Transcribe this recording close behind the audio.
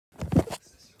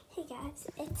guys,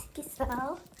 it's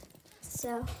Giselle.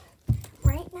 So,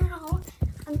 right now,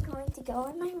 I'm going to go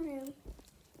in my room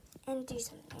and do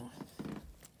something.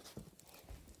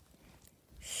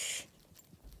 Shh.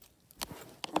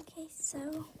 Okay,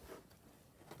 so,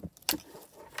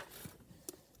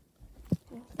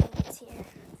 it's here.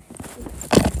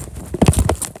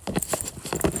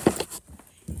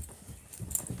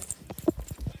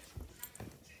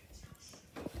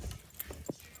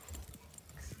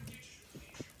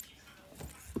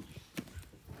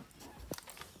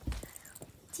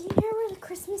 Do you know where the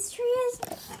Christmas tree is?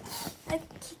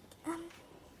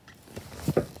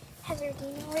 Heather, do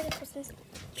you know where the Christmas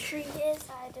tree is?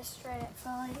 I just read it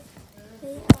fully.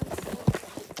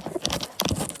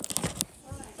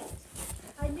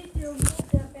 I need to remove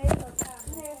the paper towel.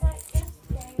 There's like this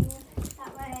thing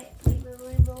that way.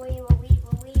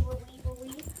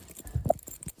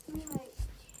 Anyway,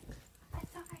 I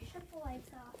thought I shut the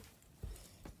lights off.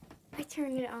 I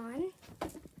turned it on.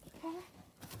 Okay.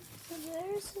 So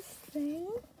there's this thing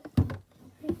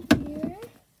right here.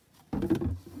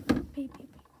 Beep, beep, beep.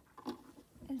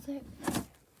 Is it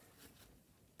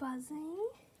buzzing?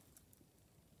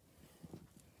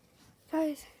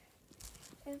 Guys,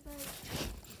 it's like,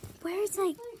 where's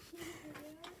like,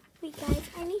 wait guys,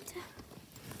 I need to,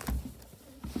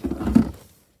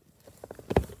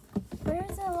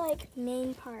 where's the like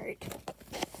main part?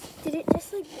 Did it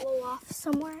just like blow off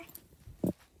somewhere?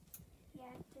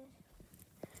 Yeah, it did.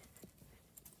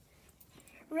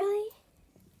 Really?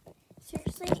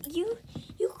 Seriously? You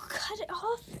cut it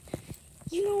off?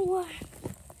 You know what?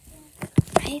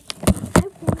 I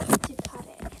wanted to cut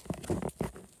it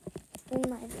in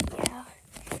my video.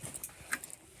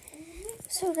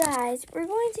 So guys, we're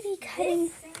going to be cutting.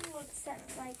 This thing looks set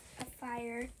like a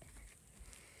fire.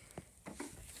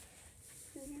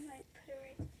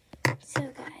 So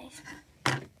guys,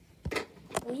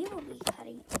 we will be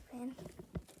cutting open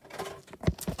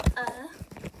a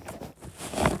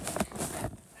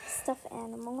stuffed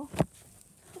animal.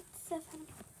 Stuffed animal.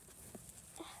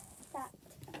 That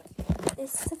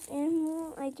is stuffed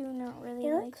animal. I do not really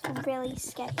like. It looks really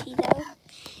sketchy though.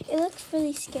 It looks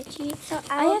really sketchy. So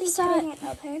I will be cutting it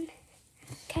open.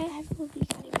 Okay, I will be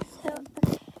cutting it open. So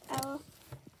I will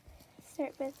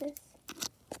start with this.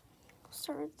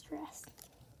 Start with the rest.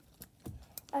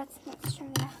 That's not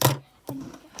strong enough. I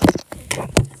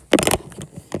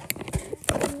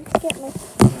need to get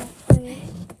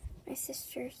my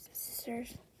sisters.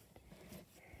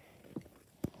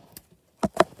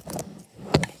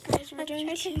 Guys, we're going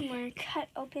to cut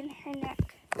open her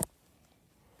neck.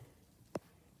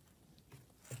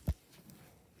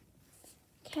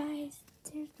 Guys,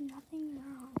 there's nothing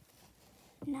wrong.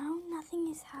 No, nothing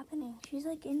is happening. She's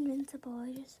like invincible.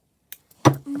 I just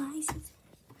put my scissors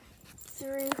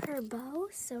through her bow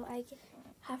so I can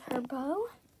have her bow.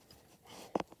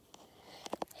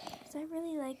 Because I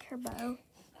really like her bow.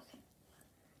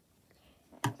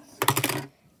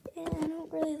 And I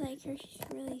don't really like her. She's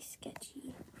really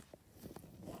sketchy.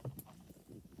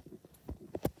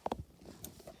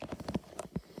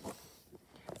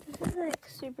 This is like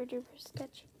super duper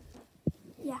sketchy.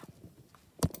 Yeah.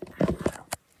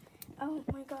 Oh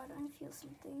my god, I feel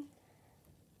something.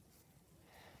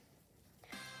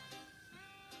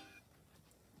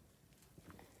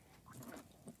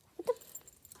 What the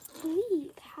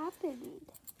bleep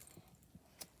happened?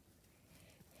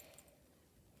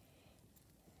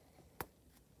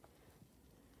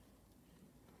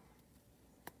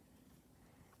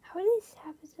 How did this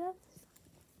happen?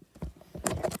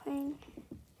 Airplane.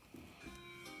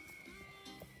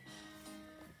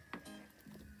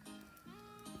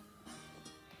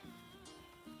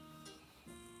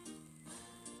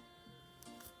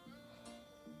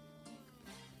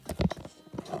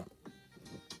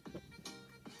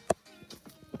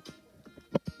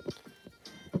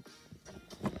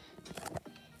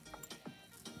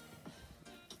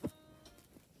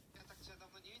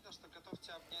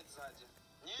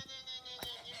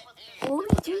 What are we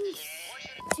doing?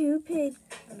 Stupid.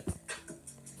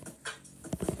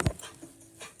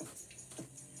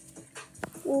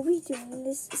 What are we doing?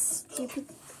 This stupid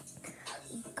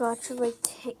gotcha like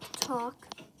TikTok.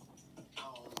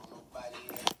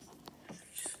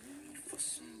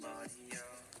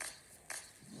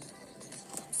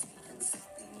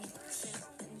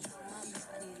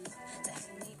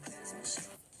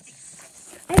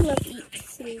 I love eat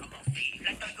soup.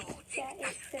 Yeah,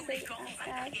 it's the big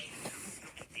outside.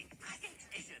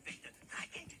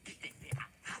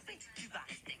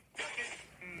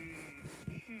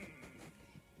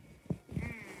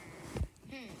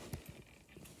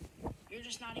 You're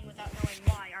just nodding without knowing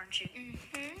why, aren't you?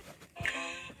 Mm-hmm.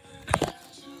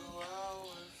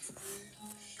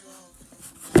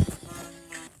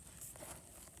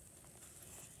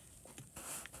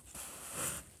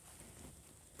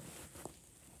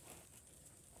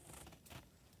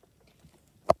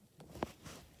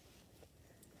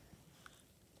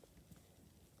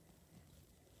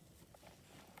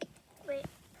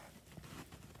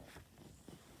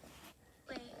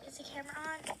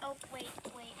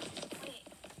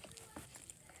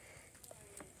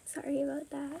 Sorry about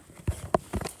that.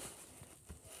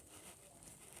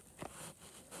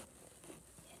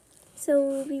 So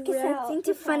we'll be reacting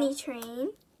to Funny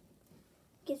Train.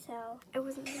 Giselle. I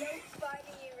wasn't there.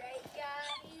 Funny, right,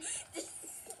 guys?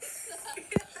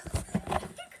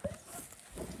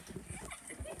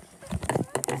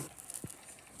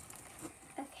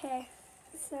 Okay,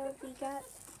 so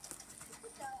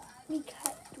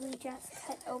we just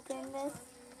cut open this.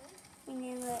 We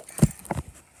name it.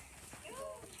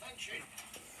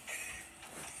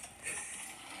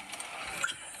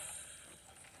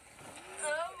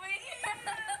 Oh my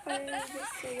Or god.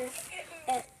 just say this.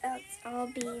 It's all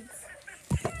beads.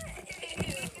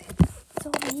 It's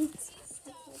all beads.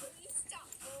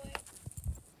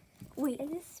 Wait, is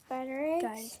this spider eggs?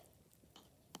 Guys.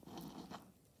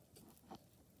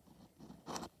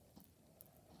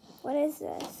 What is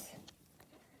this?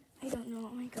 I don't know.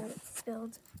 Oh my god, it's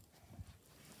spilled.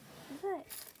 Is it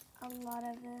a lot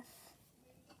of this?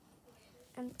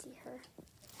 Empty her.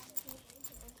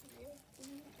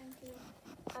 Empty.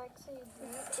 Actually,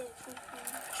 There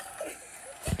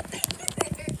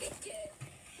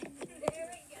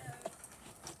we go.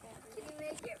 Can you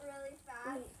make it really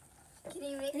fast? Can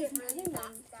you make it really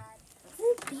fast, Dad?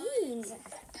 Oh, beans.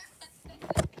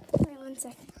 Wait 1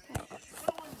 second.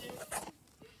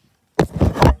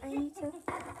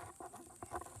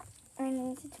 I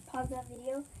need to pause that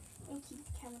video and keep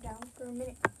the camera down for a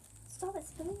minute. Stop it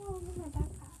spilling all over my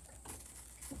backpack.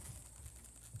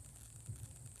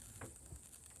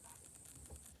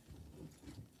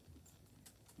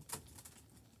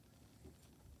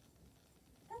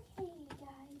 Okay,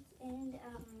 guys, and yeah, I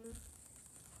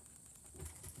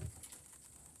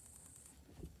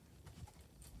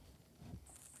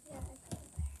put it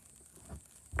there.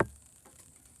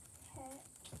 Okay.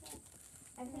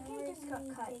 I think I just got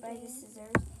cut by the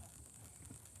scissors.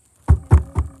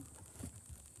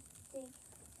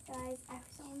 Guys, I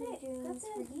was only doing this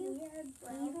for you.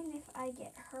 Even if I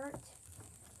get hurt,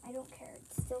 I don't care.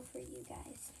 It's still for you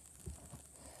guys.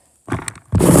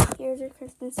 Here's your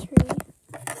Christmas tree.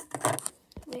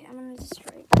 Wait, I'm gonna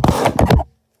destroy it. There's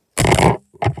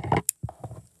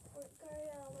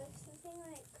something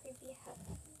like creepy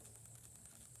happening.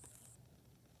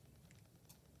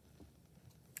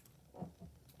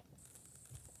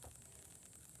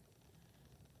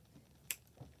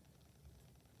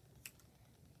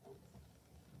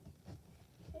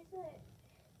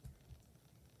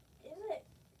 Is it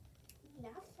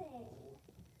nothing?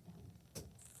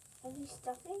 Are you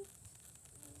stuffing?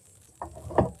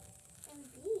 And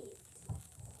beads.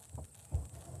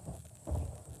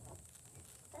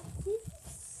 Let's see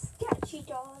sketchy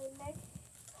doll in there.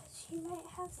 She might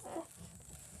have stuff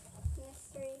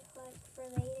mystery like for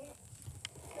later.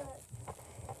 But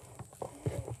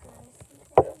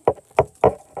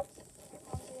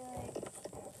I'll be like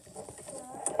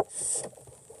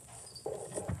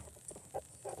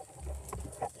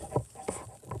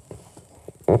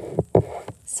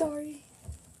sorry.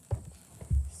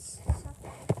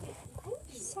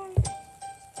 Sorry.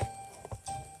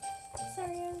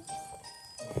 Sorry, I was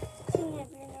cleaning up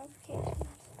your notifications.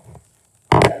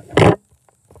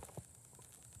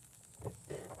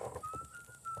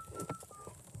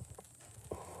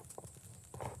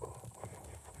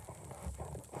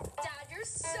 Dad, you're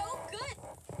so good.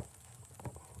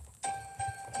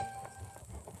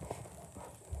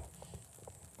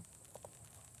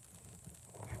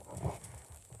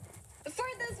 For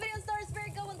this video, stars are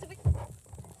going to be.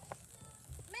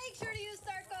 Make sure to use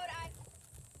star code I.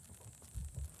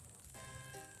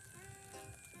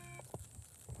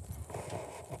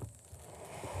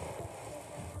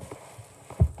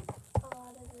 A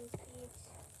lot of those beads.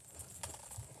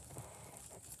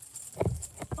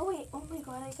 Oh wait, oh my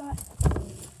god,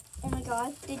 oh my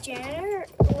god, the janitor,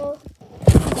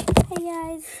 hey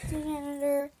guys, the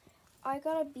janitor, I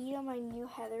got a bead on my new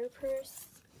Heather purse.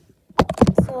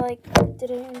 So like,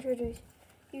 did I introduce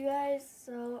you guys?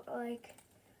 So like,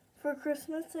 for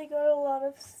Christmas I got a lot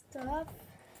of stuff.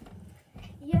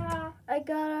 Yeah, I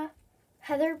got a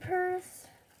Heather purse.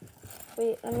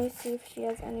 Wait, let me see if she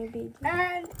has any beads.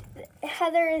 And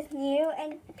Heather is new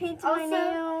and painted my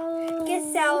nails.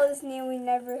 Giselle is new. We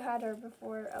never had her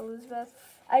before. Elizabeth.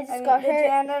 I got her. The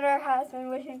janitor has been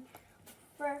wishing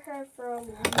for her for a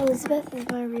long time. Elizabeth is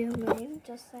my real name,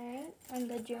 just saying. And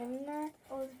the janitor,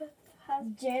 Elizabeth has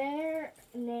janitor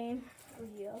name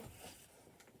real.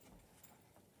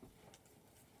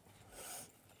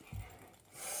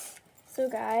 So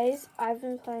guys, I've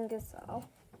been playing Giselle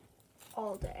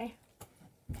all day.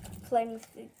 Playing with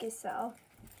Giselle.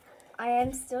 I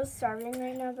am still starving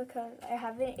right now because I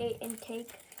haven't ate in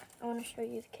cake. I want to show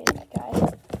you the cake,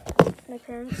 guys. My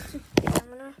parents took the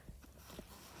camera.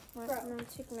 My mom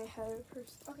took my Heather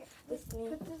purse. Okay, with me.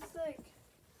 put this like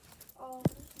all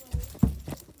this way.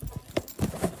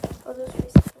 I'll just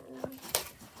reset them now.